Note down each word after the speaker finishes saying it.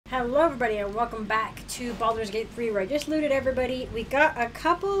Hello everybody and welcome back to Baldur's Gate 3 where I just looted everybody. We got a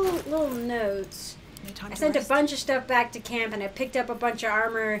couple little notes. I sent a bunch of stuff back to camp and I picked up a bunch of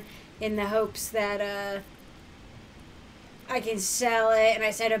armor in the hopes that I can sell it, and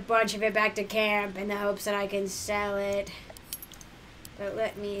I sent a bunch of it back to camp in the hopes that I can sell it. But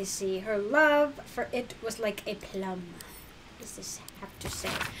let me see. Her love for it was like a plum. What does this have to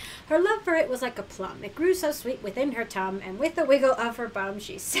say? Her love for it was like a plum. It grew so sweet within her tum, and with a wiggle of her bum,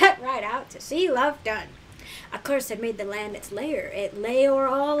 she set right out to see love done. A curse had made the land its lair. It lay o'er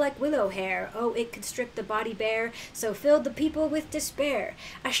all like willow hair. Oh, it could strip the body bare, so filled the people with despair.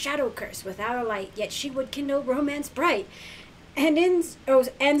 A shadow curse without a light, yet she would kindle romance bright. And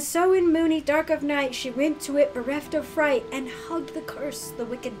so in moony dark of night, she went to it bereft of fright, and hugged the curse, the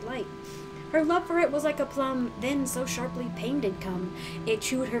wicked light. Her love for it was like a plum, then so sharply pain did come. It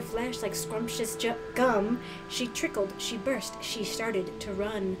chewed her flesh like scrumptious gum. She trickled, she burst, she started to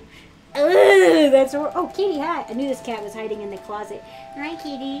run. Ugh, that's oh, Kitty, hi. I knew this cat was hiding in the closet. Hi,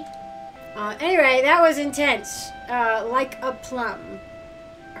 Kitty. Anyway, that was intense. Like a plum.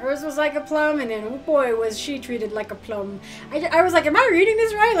 Hers was like a plum, and then, oh boy, was she treated like a plum. I was like, am I reading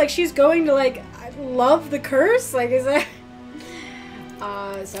this right? Like, she's going to, like, love the curse? Like, is that...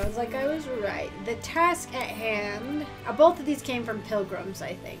 sounds like I was right. The task at hand... both of these came from pilgrims,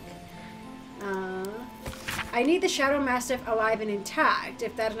 I think. I need the Shadow Mastiff alive and intact.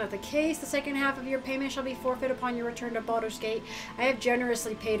 If that is not the case, the second half of your payment shall be forfeit upon your return to Baldur's Gate. I have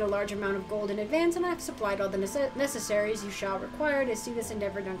generously paid a large amount of gold in advance, and I have supplied all the necessaries you shall require to see this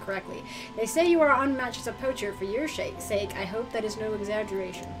endeavor done correctly. They say you are unmatched as a poacher. For your sake, I hope that is no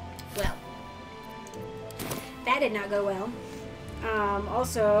exaggeration. Well, that did not go well.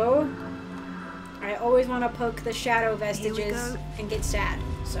 Also, I always want to poke the shadow vestiges and get sad,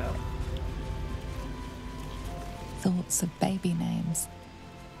 so... Thoughts of baby names.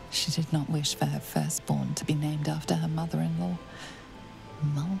 She did not wish for her firstborn to be named after her mother-in-law.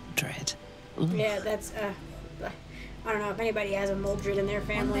 Muldred. Ugh. Yeah, that's, I don't know if anybody has a Muldred in their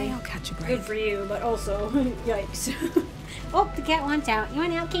family. One day I'll catch a break. Good for you, but also, yikes. Oh, the cat wants out. You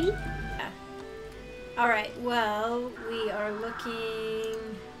want out, kitty? Yeah. Alright, well, we are looking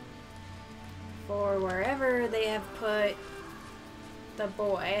for wherever they have put the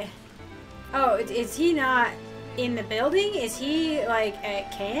boy. Oh, is he not... in the building? Is he, like,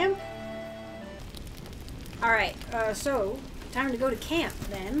 at camp? Alright, so, time to go to camp,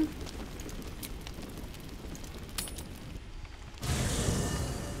 then.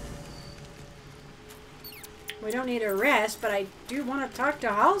 We don't need a rest, but I do want to talk to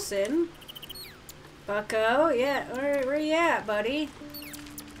Halesin. Bucko, yeah, where you at, buddy?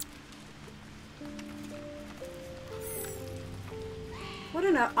 What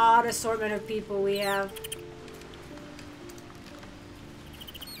an odd assortment of people we have.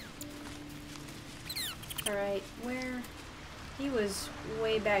 Alright, where? He was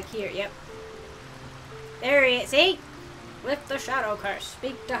way back here. Yep. There he is. See? Lift the shadow curse.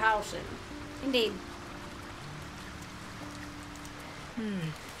 Speak to Halesin. Indeed.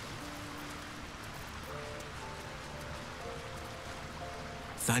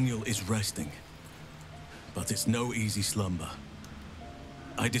 Thanial is resting, but it's no easy slumber.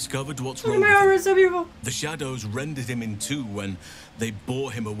 I discovered what's wrong with him. So beautiful. The shadows rendered him in two when they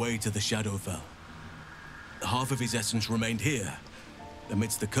bore him away to the Shadowfell. Half of his essence remained here,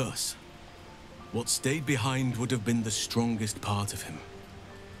 amidst the curse. What stayed behind would have been the strongest part of him.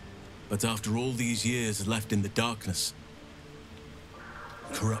 But after all these years left in the darkness,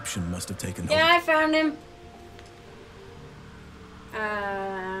 corruption must have taken hold. Yeah, I found him.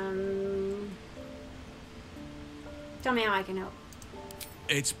 Tell me how I can help.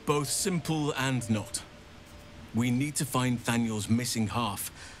 It's both simple and not. We need to find Thaniel's missing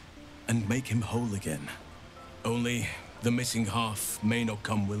half and make him whole again. Only, the missing half may not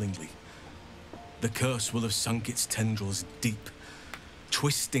come willingly. The curse will have sunk its tendrils deep,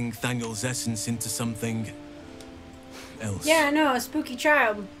 twisting Thaniel's essence into something else. Yeah, I know, a spooky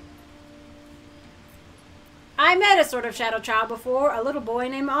child. I met a sort of shadow child before, a little boy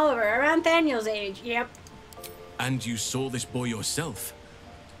named Oliver, around Thaniel's age, yep. And you saw this boy yourself?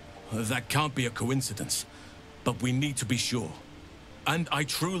 That can't be a coincidence, but we need to be sure. And I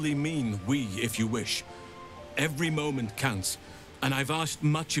truly mean we, if you wish. Every moment counts, and I've asked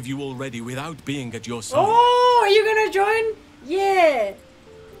much of you already without being at your side. Oh, are you gonna join? Yeah.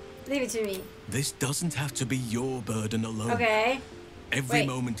 Leave it to me. This doesn't have to be your burden alone. Okay. Every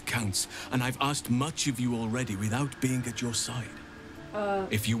moment counts, and I've asked much of you already without being at your side.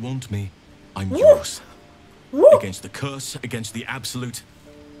 If you want me, I'm yours. Against the curse, against the absolute...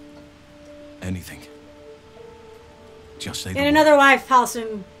 anything. Just say the In word. another life,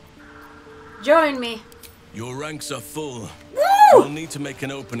 Halesin Join me. Your ranks are full. Woo! You'll need to make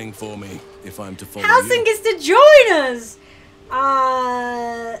an opening for me if I'm to follow Halesin you. gets to join us!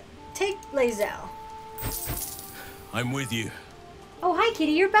 Take Lae'zel. I'm with you. Oh, hi,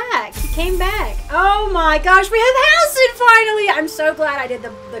 Kitty, you're back. You came back. Oh my gosh, we have Halesin finally! I'm so glad I did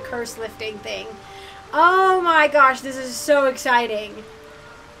the curse lifting thing. Oh my gosh, this is so exciting.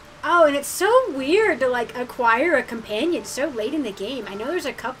 Oh, and it's so weird to, like, acquire a companion so late in the game. I know there's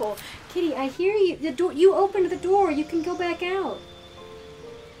a couple. Kitty, I hear you. The door. You opened the door. You can go back out.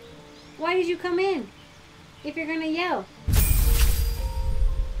 Why did you come in? If you're gonna yell.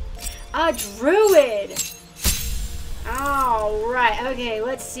 A druid! Alright, okay,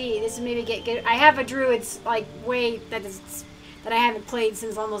 let's see. This is maybe get good. I have a druid's, like, way that I haven't played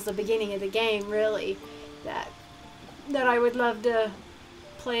since almost the beginning of the game, really. That I would love to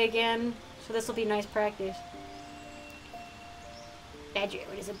play again. So this will be nice practice. Badger,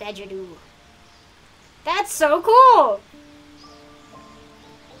 what does a badger do? That's so cool!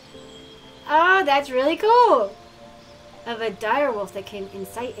 Oh, that's really cool! Of a direwolf that can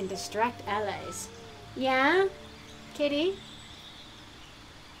incite and distract allies. Yeah? Kitty?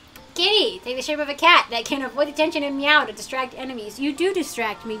 Kitty! Take the shape of a cat that can avoid attention and meow to distract enemies. You do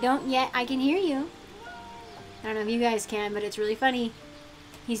distract me, don't yet. I can hear you. I don't know if you guys can, but it's really funny.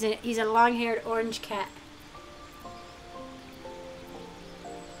 He's a long-haired orange cat.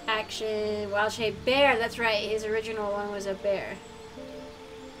 Action, wild-shaped bear. That's right. His original one was a bear.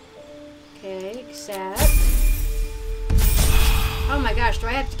 Okay, accept. Oh my gosh, do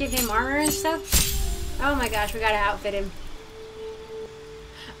I have to give him armor and stuff? Oh my gosh, we gotta outfit him.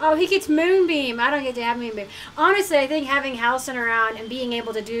 Oh, he gets Moonbeam. I don't get to have Moonbeam. Honestly, I think having Halesin around and being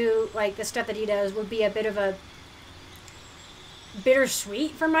able to do, like, the stuff that he does would be a bit of a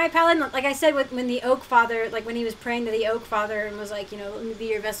bittersweet for my paladin. Like I said, when the Oak Father, like, when he was praying to the Oak Father and was like, you know, let me be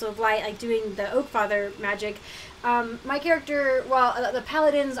your vessel of light, like, doing the Oak Father magic, my character, well, the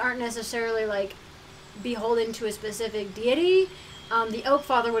paladins aren't necessarily, like, beholden to a specific deity. The Oak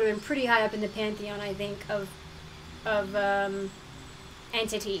Father would have been pretty high up in the pantheon, I think, of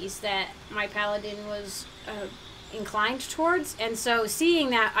entities that my paladin was inclined towards. And so seeing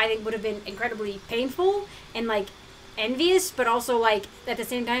that, I think, would have been incredibly painful and, like, envious, but also, like, at the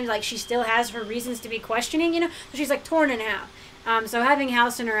same time, like, she still has her reasons to be questioning, you know? So she's, like, torn in half. So having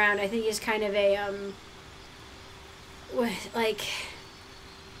Halesin around, I think, is kind of a, like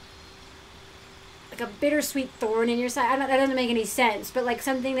a bittersweet thorn in your side. That doesn't make any sense, but, like,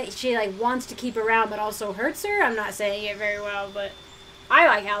 something that she, like, wants to keep around but also hurts her. I'm not saying it very well, but I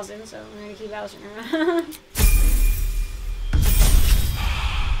like Halesin, so I'm gonna keep Halesin around.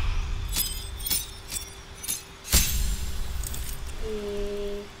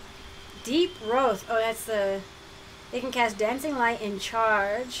 Deep Growth. Oh, that's the... They can cast Dancing Light in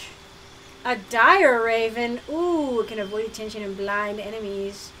charge. A Dire Raven. Ooh, it can avoid attention and blind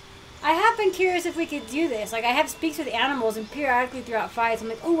enemies. I have been curious if we could do this. Like, I have speaks with animals, and periodically throughout fights, I'm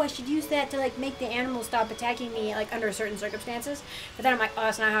like, oh, I should use that to, like, make the animals stop attacking me, like, under certain circumstances. But then I'm like, oh,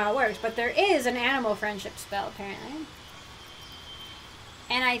 that's not how it works. But there is an animal friendship spell, apparently.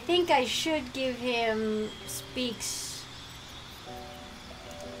 And I think I should give him speaks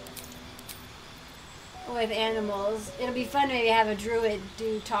with animals. It'll be fun to maybe have a druid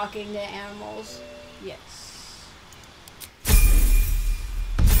do talking to animals. Yes.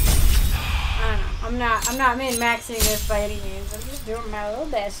 I don't know. I'm not min-maxing this by any means. I'm just doing my little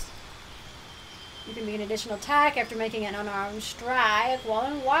best. You can make an additional attack after making an unarmed strike while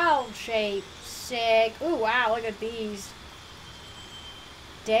in wild shape. Sick. Ooh, wow, look at these.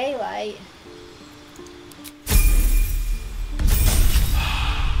 Daylight.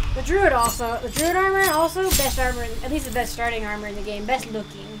 The druid armor also best armor, at least the best starting armor in the game, best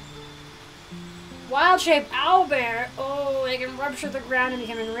looking. Wild shape owlbear. Oh, they can rupture the ground and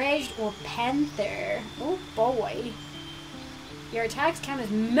become enraged. Or panther. Oh boy. Your attacks count as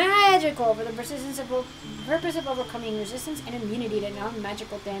magical for the purpose of overcoming resistance and immunity to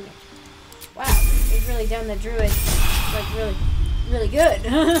non-magical damage. Wow, they've really done the druid, like, really, really good.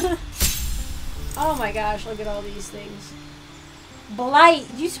 Oh my gosh, look at all these things. Blight,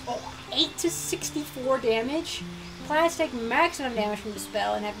 use 8 to 64 damage. Planets take maximum damage from the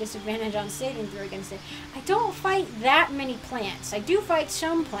spell and have disadvantage on saving throw against it. I don't fight that many plants. I do fight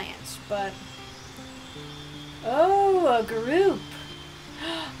some plants, but... Oh, a group.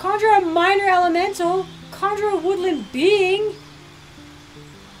 Conjure a minor elemental. Conjure a woodland being.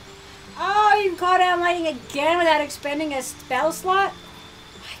 Oh, you can call down lightning again without expending a spell slot?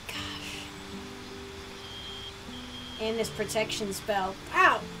 Oh my gosh. And this protection spell.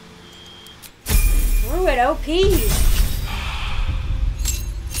 Ow! Druid OP.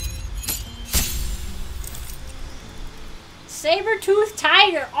 saber-toothed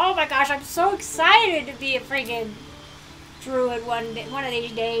tiger. Oh my gosh, I'm so excited to be a freaking druid one of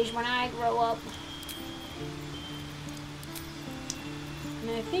these days when I grow up.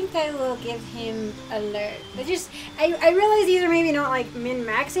 And I think I will give him alert. I realize these are maybe not like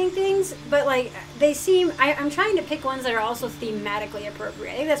min-maxing things, but like they seem, I'm trying to pick ones that are also thematically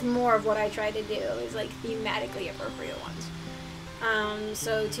appropriate. I think that's more of what I try to do, is like thematically appropriate ones.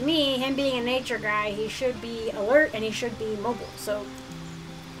 So to me, him being a nature guy, he should be alert and he should be mobile. So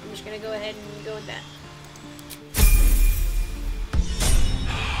I'm just gonna go ahead and go with that.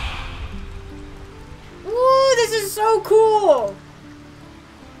 Ooh, this is so cool!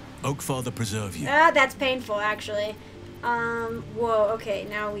 Oakfather preserve you. Ah, that's painful, actually. Whoa, okay,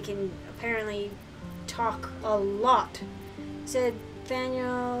 now we can apparently talk a lot. Said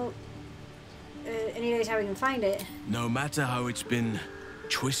Thanial, any days how we can find it. No matter how it's been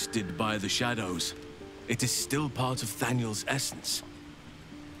twisted by the shadows, it is still part of Thaniel's essence.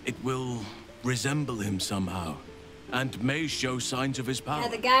 It will resemble him somehow, and may show signs of his power. Yeah,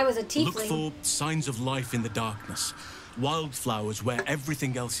 the guy was a tiefling. Look for signs of life in the darkness. Wildflowers where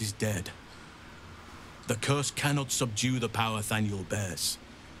everything else is dead. The curse cannot subdue the power Thaniel bears.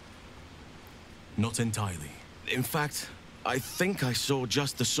 Not entirely. In fact, I think I saw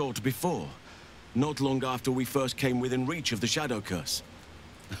just the sort before. Not long after we first came within reach of the shadow curse.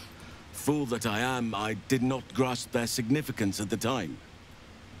 Fool that I am, I did not grasp their significance at the time.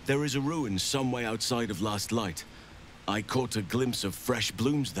 There is a ruin some way outside of Last Light. I caught a glimpse of fresh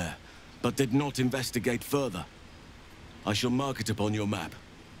blooms there, but did not investigate further. I shall mark it upon your map.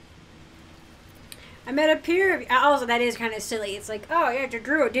 I met a peer. Also, that is kind of silly. It's like, oh yeah, the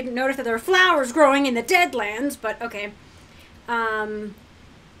druid didn't notice that there were flowers growing in the Deadlands, but okay. I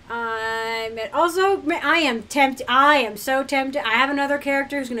met also. I am tempted. I am so tempted. I have another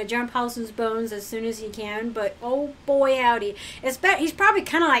character who's gonna jump Halesin's bones as soon as he can. But oh boy, howdy! He's probably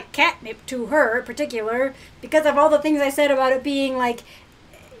kind of like catnip to her, in particular, because of all the things I said about it being like,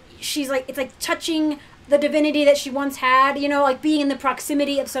 she's like, it's like touching the divinity that she once had, you know, like being in the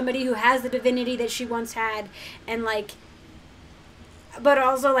proximity of somebody who has the divinity that she once had, and like, but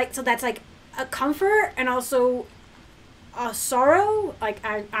also like, so that's like a comfort and also a sorrow. Like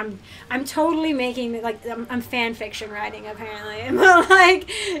I'm totally making, like, I'm fan fiction writing apparently, but like,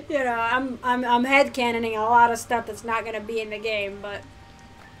 you know, I'm headcanoning a lot of stuff that's not gonna be in the game. But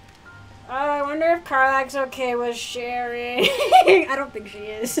oh, I wonder if Karlach's okay with sharing. I don't think she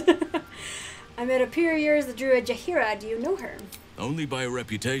is. I met a peer of yours, the druid Jaheira. Do you know her? Only by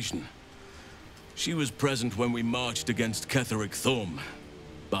reputation. She was present when we marched against Ketheric Thorm,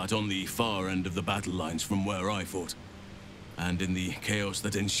 but on the far end of the battle lines from where I fought. And in the chaos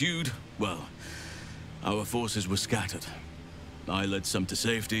that ensued, well, our forces were scattered. I led some to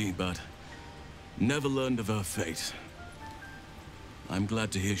safety, but never learned of her fate. I'm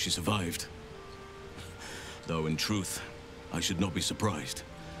glad to hear she survived. Though in truth, I should not be surprised.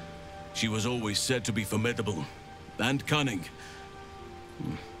 She was always said to be formidable and cunning.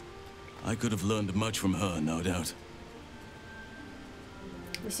 I could have learned much from her, no doubt.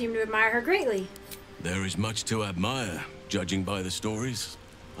 You seem to admire her greatly. There is much to admire, judging by the stories.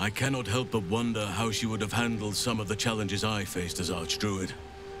 I cannot help but wonder how she would have handled some of the challenges I faced as Archdruid.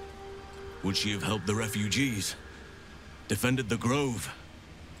 Would she have helped the refugees? Defended the Grove?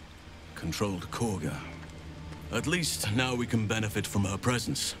 Controlled Korga? At least now we can benefit from her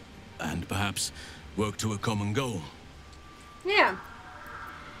presence. And perhaps work to a common goal. Yeah.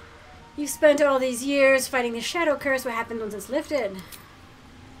 You've spent all these years fighting the Shadow Curse. What happened once it's lifted?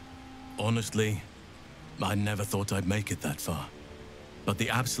 Honestly, I never thought I'd make it that far. But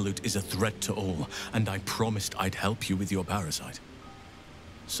the Absolute is a threat to all, and I promised I'd help you with your parasite.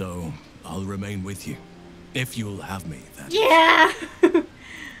 So, I'll remain with you. If you'll have me, that is. Yeah!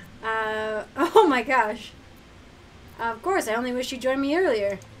 Oh my gosh. Of course, I only wish you joined me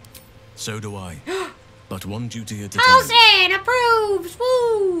earlier. So do I. But one duty at a time. Halesin approves!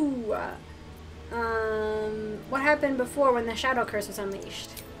 Woo! What happened before when the Shadow Curse was unleashed?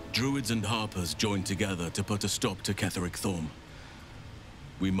 Druids and Harpers joined together to put a stop to Ketheric Thorm.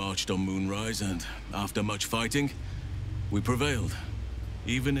 We marched on Moonrise, and after much fighting, we prevailed.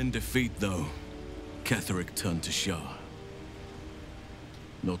 Even in defeat, though, Ketheric turned to Shar.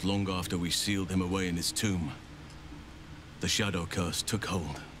 Not long after we sealed him away in his tomb, the Shadow Curse took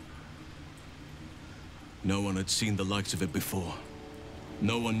hold. No one had seen the likes of it before.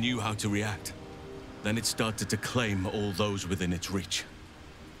 No one knew how to react. Then it started to claim all those within its reach.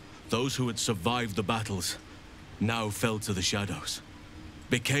 Those who had survived the battles now fell to the shadows,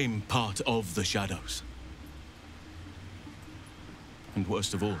 became part of the shadows. And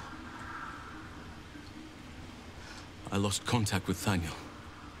worst of all, I lost contact with Thanial.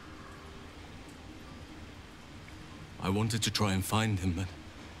 I wanted to try and find him, but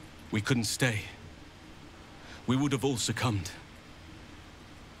we couldn't stay. We would have all succumbed.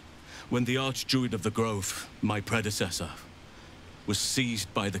 When the Archdruid of the Grove, my predecessor, was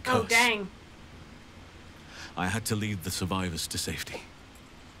seized by the curse. Oh, dang. I had to lead the survivors to safety.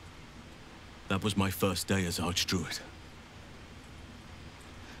 That was my first day as Archdruid.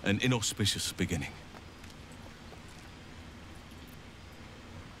 An inauspicious beginning.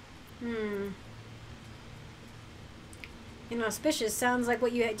 Inauspicious sounds like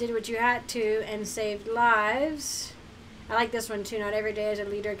what you did what you had to and saved lives. I like this one too. Not every day as a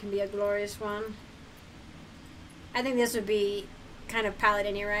leader can be a glorious one. I think this would be kind of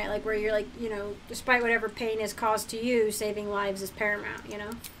paladin-y, right? Like where you're like, you know, despite whatever pain is caused to you, saving lives is paramount, you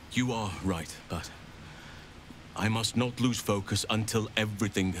know? You are right, but I must not lose focus until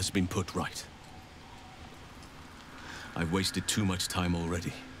everything has been put right. I've wasted too much time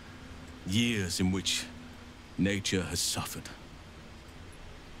already. Years in which nature has suffered.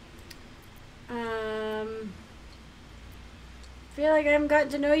 Feel like I haven't gotten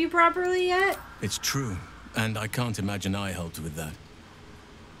to know you properly yet? It's true, and I can't imagine I helped with that.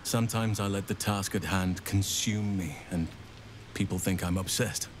 Sometimes I let the task at hand consume me, and people think I'm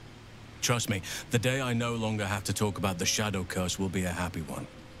obsessed. Trust me, the day I no longer have to talk about the Shadow Curse will be a happy one.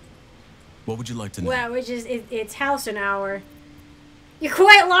 What would you like to know? Well, it's Halesin hour. You're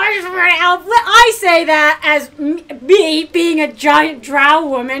quite large for an elf. I say that as me being a giant drow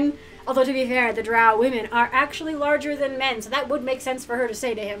woman. Although, to be fair, the drow women are actually larger than men, so that would make sense for her to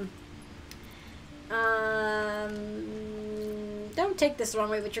say to him. Don't take this the wrong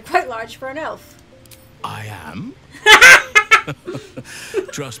way, but you're quite large for an elf. I am?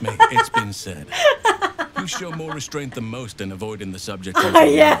 Trust me, it's been said. You show more restraint than most in avoiding the subject.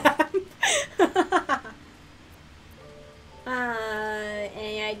 Yeah.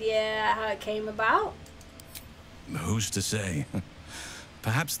 Any idea how it came about? Who's to say?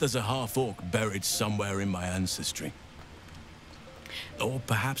 Perhaps there's a half-orc buried somewhere in my ancestry. Or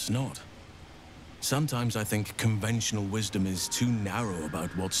perhaps not. Sometimes I think conventional wisdom is too narrow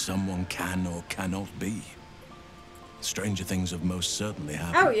about what someone can or cannot be. Stranger things have most certainly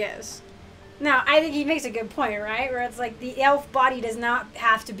happened. Oh, yes. No, I think he makes a good point, right? Where it's like the elf body does not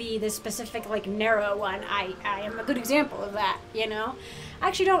have to be this specific, like, narrow one. I am a good example of that, you know? I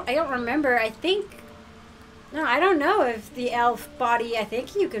actually I don't remember. I think... No, I don't know if the elf body... I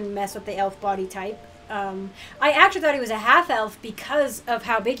think you can mess with the elf body type. I actually thought he was a half-elf because of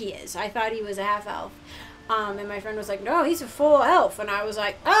how big he is. I thought he was a half-elf. And my friend was like, no, he's a full elf. And I was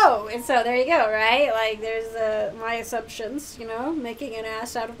like, oh, and so there you go, right? Like, there's my assumptions, you know, making an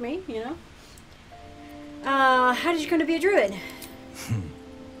ass out of me, you know? How did you come to be a druid?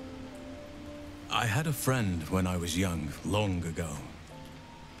 I had a friend when I was young, long ago.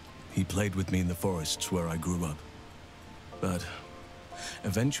 He played with me in the forests where I grew up. But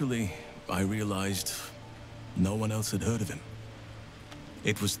eventually, I realized no one else had heard of him.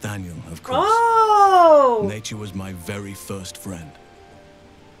 It was Thanial, of course. Oh! Nature was my very first friend.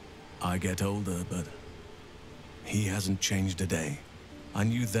 I get older, but he hasn't changed a day. I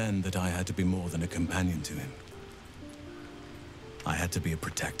knew then that I had to be more than a companion to him. I had to be a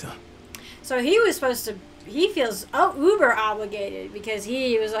protector. So he was supposed to... He feels uber obligated because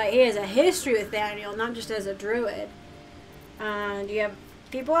he was like, he has a history with Thanial, not just as a druid. Do you have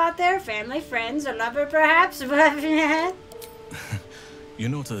people out there, family, friends, a lover perhaps? You're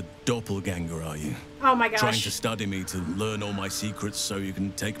not a doppelganger, are you? Oh my gosh. Trying to study me to learn all my secrets so you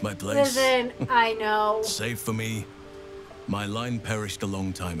can take my place? Listen, I know. Save for me, my line perished a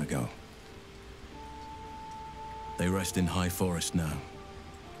long time ago. They rest in high forest now,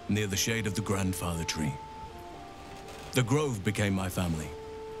 near the shade of the grandfather tree. The grove became my family,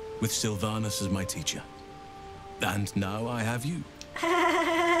 with Sylvanas as my teacher. And now I have you.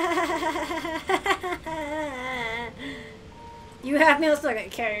 You have me, let's not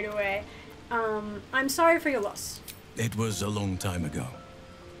get carried away. I'm sorry for your loss. It was a long time ago.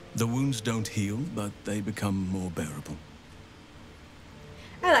 The wounds don't heal, but they become more bearable.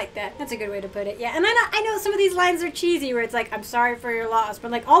 I like that. That's a good way to put it. Yeah, and I know some of these lines are cheesy, where it's like, I'm sorry for your loss, but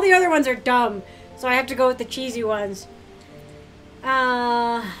like all the other ones are dumb, so I have to go with the cheesy ones.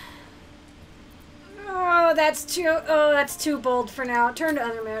 Oh, that's too bold for now. Turn to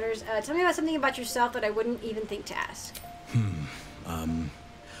other matters. Tell me about something about yourself that I wouldn't even think to ask.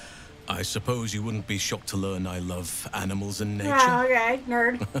 I suppose you wouldn't be shocked to learn I love animals and nature. Oh, okay,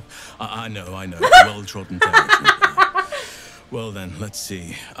 nerd. I know. Well-trodden territory. Well then, let's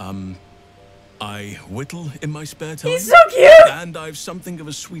see. I whittle in my spare time. He's so cute! And I've something of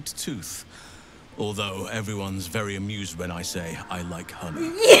a sweet tooth. Although everyone's very amused when I say I like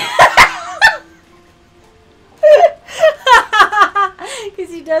honey.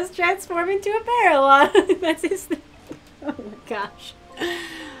 Because he does transform into a bear a lot. That's his thing. Oh my gosh.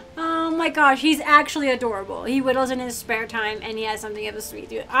 Oh my gosh, he's actually adorable. He whittles in his spare time and he has something of a sweet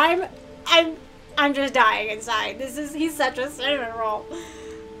tooth. I'm just dying inside. He's such a cinnamon roll.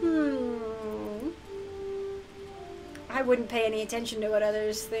 I wouldn't pay any attention to what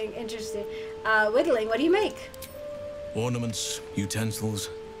others think. Interesting. Whittling, what do you make? Ornaments, utensils,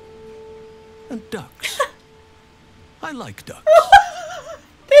 and ducks. I like ducks.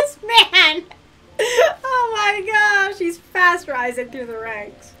 This man! Oh my gosh, he's fast rising through the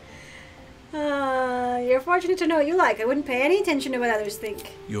ranks. You're fortunate to know what you like. I wouldn't pay any attention to what others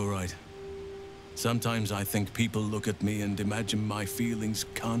think. You're right. Sometimes I think people look at me and imagine my feelings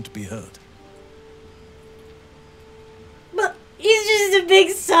can't be hurt. But he's just a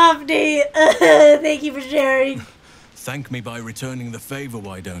big softie. Thank you for sharing. Thank me by returning the favor,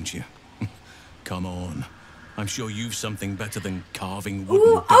 why don't you? Come on. I'm sure you've something better than carving wooden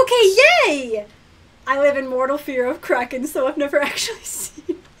Ooh, ducks. okay, yay! I live in mortal fear of Kraken, so I've never actually seen.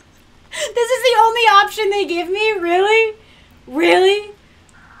 This is the only option they give me? Really? Really?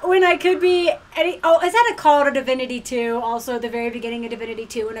 When I could be any... Oh, is that a call to Divinity 2? Also, at the very beginning of Divinity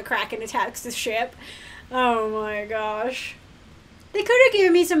 2 when a Kraken attacks the ship. Oh my gosh. They could have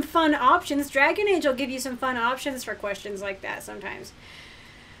given me some fun options. Dragon Age will give you some fun options for questions like that sometimes.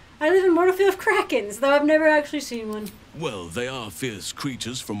 I live in mortal fear of Krakens, though I've never actually seen one. Well, they are fierce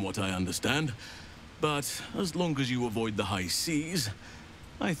creatures from what I understand. But as long as you avoid the high seas,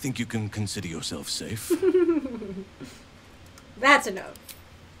 I think you can consider yourself safe. That's enough.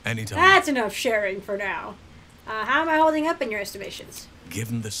 Anytime. That's enough sharing for now. How am I holding up in your estimations?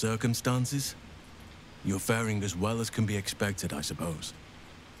 Given the circumstances, you're faring as well as can be expected, I suppose.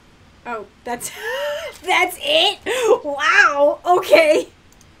 Oh, that's... that's it? Wow, okay.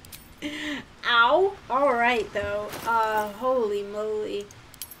 Ow. Alright, though. Holy moly.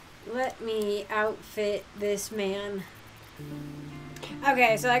 Let me outfit this man.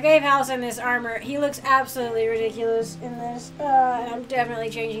 Okay, so I gave Halesin this armor. He looks absolutely ridiculous in this. And I'm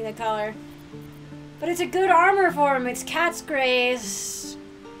definitely changing the color. But it's a good armor for him. It's cat's grace.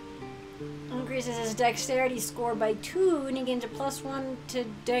 Increases his dexterity score by 2 and he gains a +1 to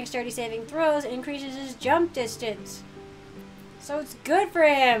dexterity saving throws. Increases his jump distance. So it's good for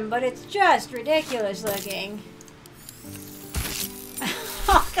him, but it's just ridiculous looking.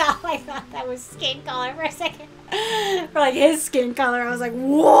 Oh god, I thought that was skin color for a second. For like his skin color, I was like,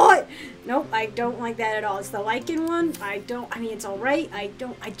 what? Nope, I don't like that at all. It's the lichen one. I mean, it's alright. I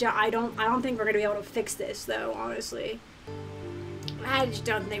don't think we're gonna be able to fix this though, honestly. I just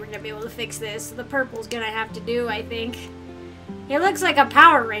don't think we're gonna be able to fix this. The purple's gonna have to do, I think. He looks like a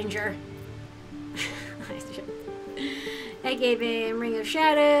Power Ranger. I gave him Ring of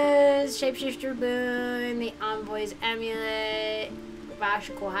Shadows, Shapeshifter Boon, the Envoy's Amulet,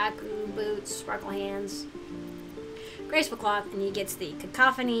 Vashkohaku Boots, Sparkle Hands, Graceful Cloth, and he gets the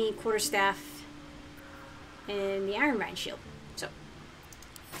Cacophony, Quarterstaff, and the Ironbind Shield. So,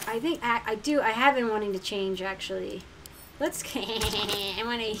 I think I have been wanting to change, actually. Let's, I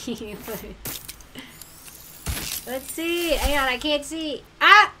want to, let's see, hang on, I can't see.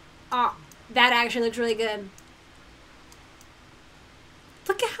 Ah! Oh, that actually looks really good.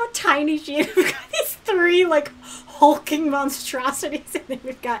 Look at how tiny she is. We've got these 3, like, hulking monstrosities, and then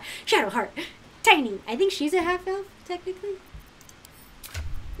we've got Shadowheart. Tiny. I think she's a half-elf, technically.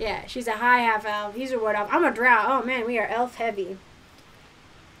 Yeah, she's a high half-elf. He's a wood-elf. I'm a drow. Oh, man, we are elf-heavy.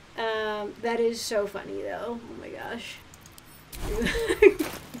 That is so funny, though. Oh, my gosh.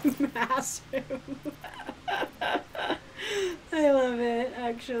 Massive. I love it,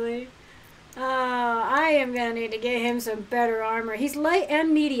 actually. I am gonna need to get him some better armor. He's light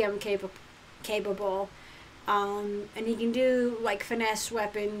and medium capable. And he can do, like, finesse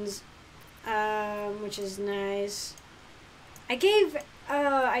weapons, which is nice. I gave,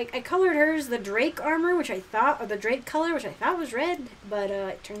 I colored hers the Drake armor, which I thought, or the Drake color, which I thought was red, but,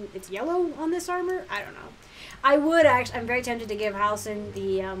 it's yellow on this armor. I don't know. I would actually, I'm very tempted to give Halesin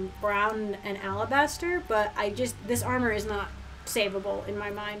the, brown and alabaster, but this armor is not savable in my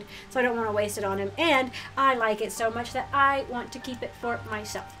mind, so I don't want to waste it on him, and I like it so much that I want to keep it for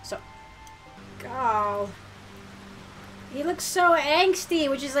myself. So, oh, he looks so angsty,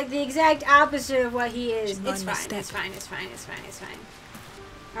 which is like the exact opposite of what he is. It's fine, it's fine, it's fine, it's fine, it's fine.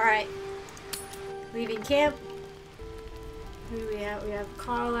 Alright, leaving camp. Who do we have? We have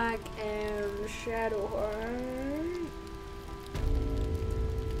Karlach and Shadowheart.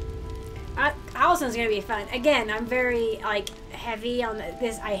 Halesin's gonna be fun. Again, I'm very, like, heavy on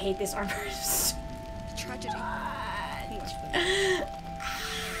this. I hate this armor so tragedy.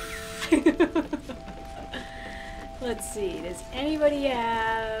 Let's see. Does anybody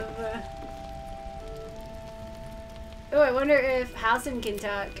have? Oh, I wonder if Halesin can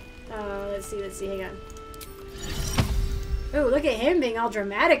talk. Let's see. Let's see. Hang on. Oh, look at him being all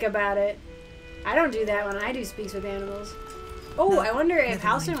dramatic about it. I don't do that when I do speaks with animals. Oh, no, I wonder if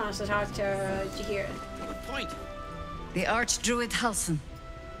Halesin wants to talk to Jaheira. Good point. The Archdruid Halesin.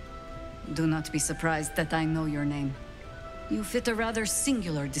 Do not be surprised that I know your name. You fit a rather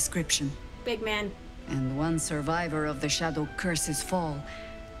singular description. Big man. And one survivor of the Shadow Curse's fall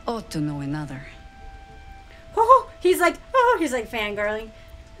ought to know another. Oh, he's like fangirling.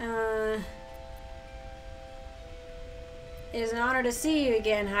 It is an honor to see you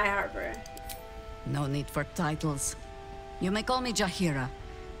again, High Harper. No need for titles. You may call me Jaheira,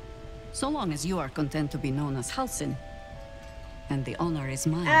 so long as you are content to be known as Halesin. And the honor is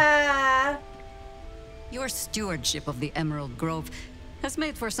mine. Your stewardship of the Emerald Grove has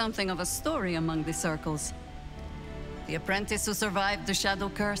made for something of a story among the circles. The apprentice who survived the Shadow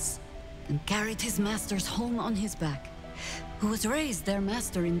Curse and carried his masters home on his back, who was raised their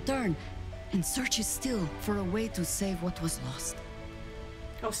master in turn, and searches still for a way to save what was lost.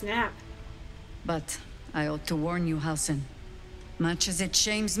 Oh, snap. But I ought to warn you, Halesin. Much as it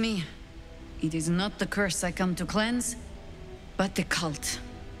shames me, it is not the curse I come to cleanse, but the cult.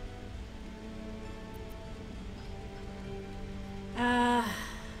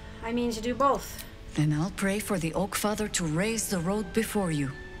 I mean to do both. Then I'll pray for the Oak Father to raise the road before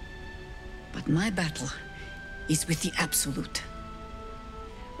you. But my battle is with the Absolute.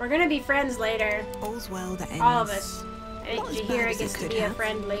 We're gonna be friends later. All's well that ends. All of us. I think Not as bad Jaheira as gets it to could be a have.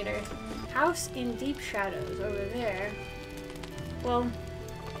 friend later. House in Deep Shadows over there. Well,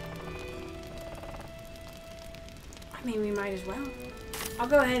 I mean, we might as well. I'll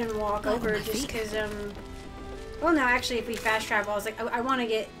go ahead and walk Not on over my just feet. because, well, no, actually, if we fast travel, I was like, I want to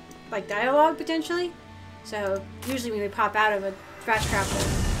get, like, dialogue potentially. So, usually when we pop out of a fast travel,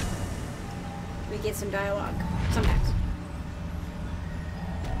 we get some dialogue. Sometimes.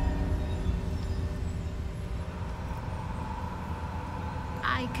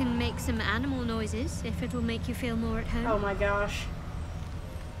 I can make some animal noises if it will make you feel more at home. Oh my gosh.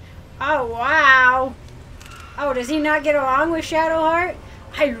 Oh, wow. Oh, does he not get along with Shadowheart?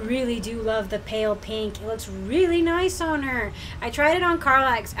 I really do love the pale pink. It looks really nice on her. I tried it on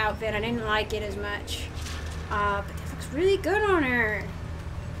Karlach's outfit. I didn't like it as much. But it looks really good on her.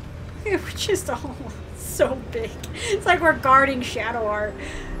 We're just all so big. It's like we're guarding Shadowheart.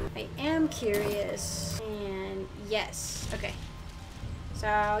 I am curious. And yes. Okay.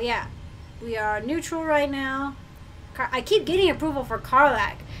 So, yeah. We are neutral right now. I keep getting approval for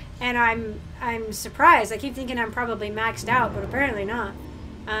Karlach. And I'm surprised. I keep thinking I'm probably maxed out, but apparently not.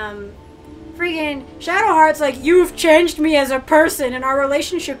 Freaking Shadowheart's like, you've changed me as a person, and our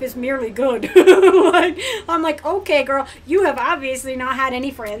relationship is merely good. Like, I'm like, okay, girl, you have obviously not had any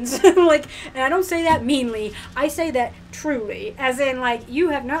friends. Like, and I don't say that meanly. I say that truly, as in, like, you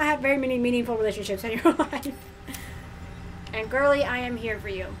have not had very many meaningful relationships in your life. And girly, I am here for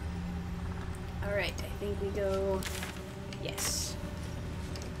you. All right, I think we go. Yes.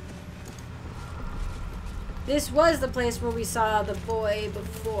 This was the place where we saw the boy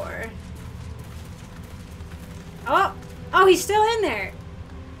before. Oh! Oh, he's still in there!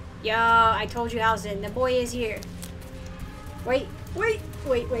 Yo, I told you, Halesin, the boy is here. Wait, wait,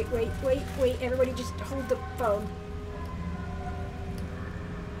 wait, wait, wait, wait, wait. Everybody just hold the phone.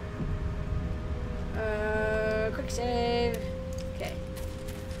 Quick save. Okay.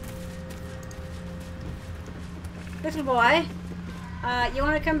 Little boy, you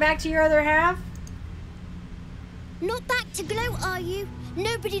want to come back to your other half? Not back to gloat, are you?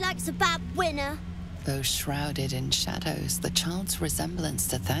 Nobody likes a bad winner. Though shrouded in shadows, the child's resemblance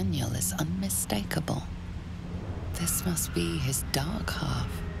to Thanial is unmistakable. This must be his dark half,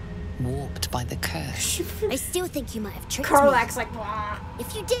 warped by the curse. I still think you might have tricked Karlach's me. like, wah.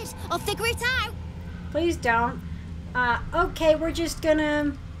 If you did, I'll figure it out. Please don't. Okay, we're just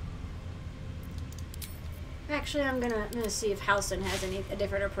gonna... Actually, I'm gonna see if Halesin has a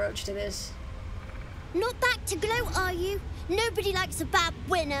different approach to this. Not back to gloat, are you? Nobody likes a bad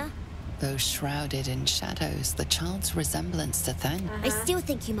winner. Though shrouded in shadows, the child's resemblance to Thanial. I still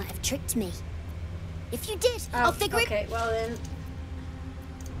think you might have tricked me. If you did, I'll figure it... Okay, well then,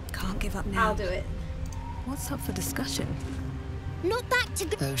 Can't give up now. I'll do it. What's up for discussion? Not back to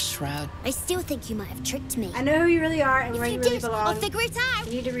gloat. Though shroud... I still think you might have tricked me. I know who you really are and If where you you really did, belong. I'll figure it out.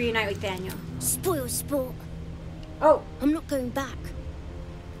 You need to reunite with Thanial. Spoil sport. Oh, I'm not going back.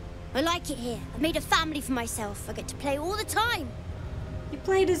 I like it here. I've made a family for myself. I get to play all the time. you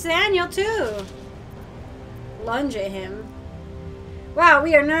played as Thanial too. lunge at him. Wow,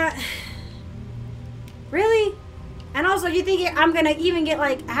 we are not... Really? And also, you think I'm gonna even get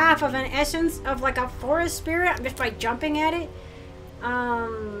like half of an essence of like a forest spirit just by jumping at it?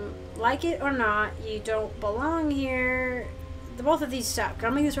 Like it or not, you don't belong here. Both of these suck.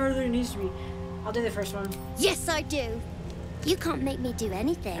 I'll make this harder than it needs to be. I'll do the first one. Yes, I do. You can't make me do I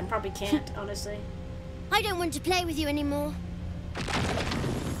anything. probably can't, honestly. I don't want to play with you anymore.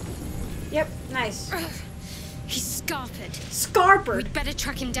 Yep, nice. He's scarpered. Scarpered. We'd better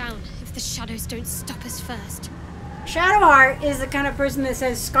track him down if the shadows don't stop us first. Shadowheart is the kind of person that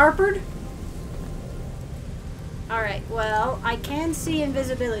says scarpered. Alright, well, I can see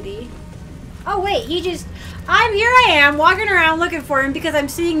invisibility. Oh wait, he just... here I am, walking around looking for him because I'm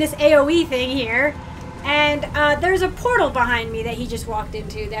seeing this AoE thing here. And there's a portal behind me that he just walked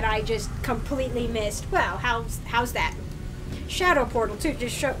into that I just completely missed. Well, how's that? Shadow portal too,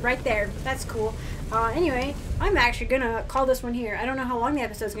 just show right there. That's cool. Anyway, I'm actually gonna call this one here. I don't know how long the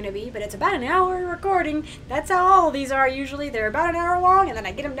episode's gonna be, but it's about an hour recording. That's how all of these are usually. They're about an hour long, and then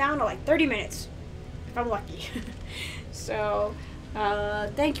I get them down to like 30 minutes. If I'm lucky. So,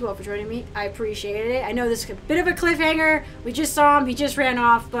 thank you all for joining me. I appreciated it. I know this is a bit of a cliffhanger. We just saw him. He just ran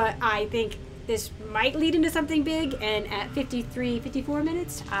off, but I think this might lead into something big, and at 54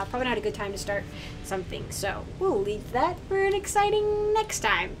 minutes, probably not a good time to start something. So we'll leave that for an exciting next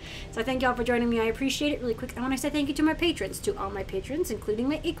time. So thank you all for joining me. I appreciate it. Really quick, I want to say thank you to my patrons, to all my patrons, including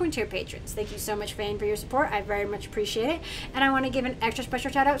my Acorn tier patrons. Thank you so much, Fane, for your support. I very much appreciate it. And I want to give an extra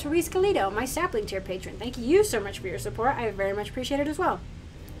special shout out to Reese Calito, my sapling tier patron. Thank you so much for your support. I very much appreciate it as well.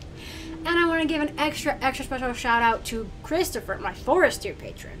 And I want to give an extra special shout out to Christopher, my forest tier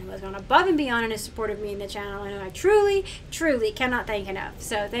patron, who has gone above and beyond in his support of me in the channel, and I truly, truly cannot thank enough.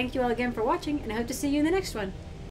 So thank you all again for watching, and I hope to see you in the next one.